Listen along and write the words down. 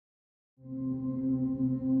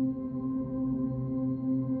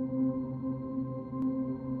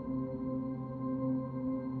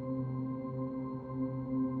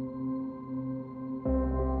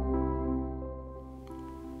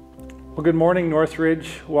Well, good morning,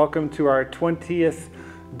 Northridge. Welcome to our 20th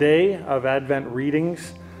day of Advent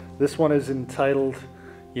readings. This one is entitled,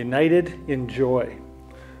 United in Joy.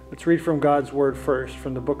 Let's read from God's Word first,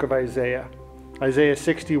 from the book of Isaiah. Isaiah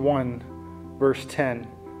 61, verse 10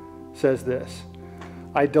 says this,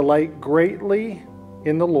 I delight greatly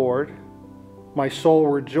in the Lord. My soul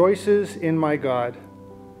rejoices in my God,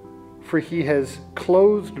 for he has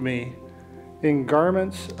clothed me in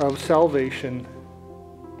garments of salvation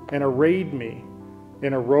and arrayed me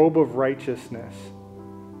in a robe of righteousness,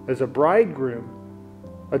 as a bridegroom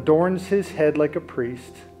adorns his head like a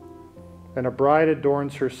priest, and a bride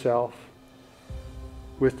adorns herself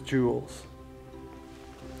with jewels.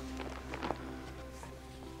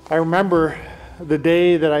 I remember the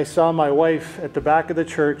day that I saw my wife at the back of the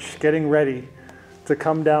church getting ready to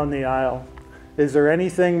come down the aisle. Is there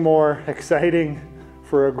anything more exciting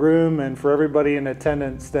for a groom and for everybody in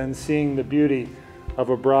attendance than seeing the beauty of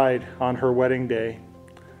a bride on her wedding day?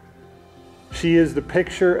 She is the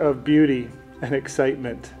picture of beauty and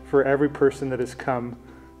excitement for every person that has come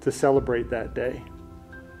to celebrate that day.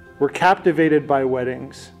 We're captivated by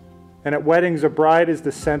weddings, and at weddings a bride is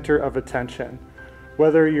the center of attention.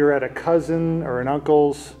 Whether you're at a cousin or an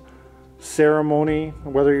uncle's ceremony,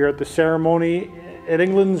 whether you're at the ceremony at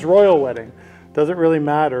England's royal wedding, doesn't really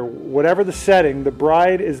matter. Whatever the setting, the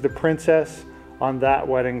bride is the princess on that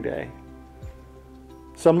wedding day.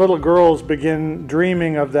 Some little girls begin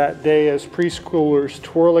dreaming of that day as preschoolers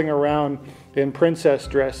twirling around in princess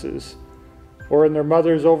dresses or in their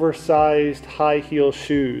mother's oversized high-heel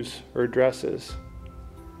shoes or dresses.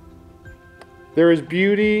 There is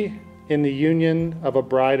beauty in the union of a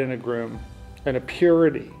bride and a groom, and a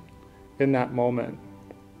purity in that moment.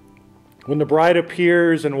 When the bride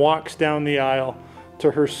appears and walks down the aisle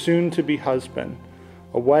to her soon-to-be husband,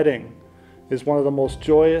 a wedding is one of the most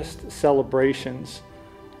joyous celebrations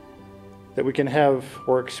that we can have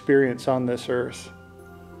or experience on this earth.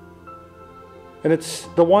 And it's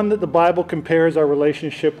the one that the Bible compares our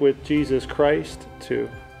relationship with Jesus Christ to.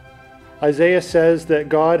 Isaiah says that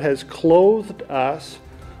God has clothed us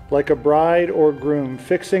like a bride or groom,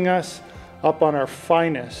 fixing us up on our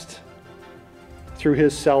finest through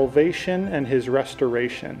his salvation and his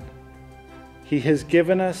restoration. He has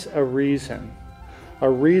given us a reason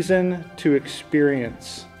to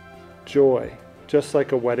experience joy, just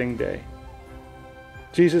like a wedding day.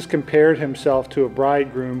 Jesus compared himself to a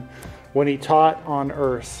bridegroom when he taught on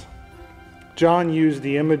earth. John used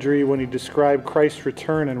the imagery when he described Christ's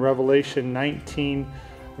return in Revelation 19,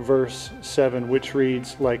 verse 7, which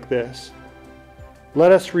reads like this,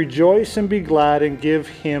 Let us rejoice and be glad and give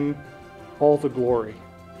him all the glory.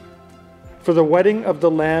 For the wedding of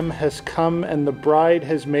the Lamb has come, and the bride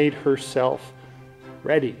has made herself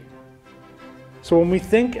ready. So when we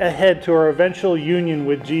think ahead to our eventual union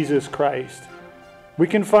with Jesus Christ, we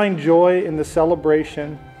can find joy in the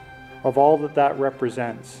celebration of all that that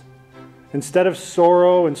represents. Instead of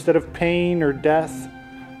sorrow, instead of pain or death,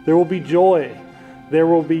 there will be joy, there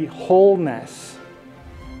will be wholeness,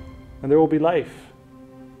 and there will be life.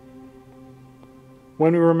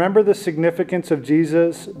 When we remember the significance of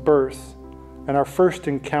Jesus' birth and our first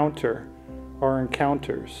encounter, our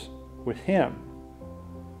encounters with him,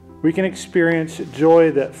 we can experience joy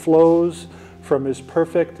that flows from his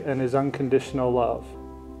perfect and his unconditional love.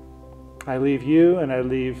 I leave you and I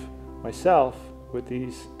leave myself with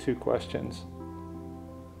these two questions.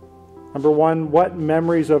 Number one, what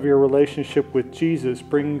memories of your relationship with Jesus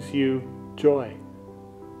brings you joy?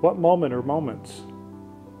 What moment or moments?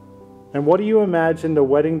 And what do you imagine the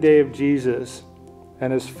wedding day of Jesus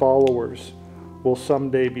and his followers will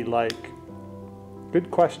someday be like?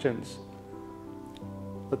 Good questions.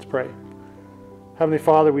 Let's pray. Heavenly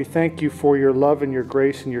Father, we thank you for your love and your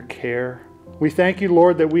grace and your care. We thank you,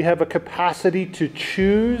 Lord, that we have a capacity to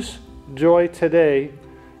choose joy today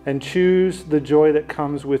and choose the joy that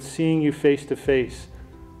comes with seeing you face to face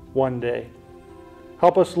one day.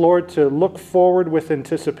 Help us, Lord, to look forward with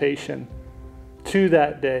anticipation to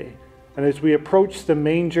that day. And as we approach the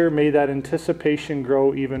manger, may that anticipation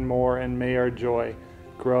grow even more, and may our joy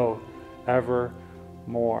grow ever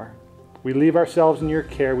more. We leave ourselves in your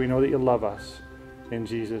care. We know that you love us. In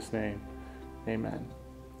Jesus' name, amen.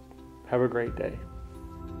 Have a great day.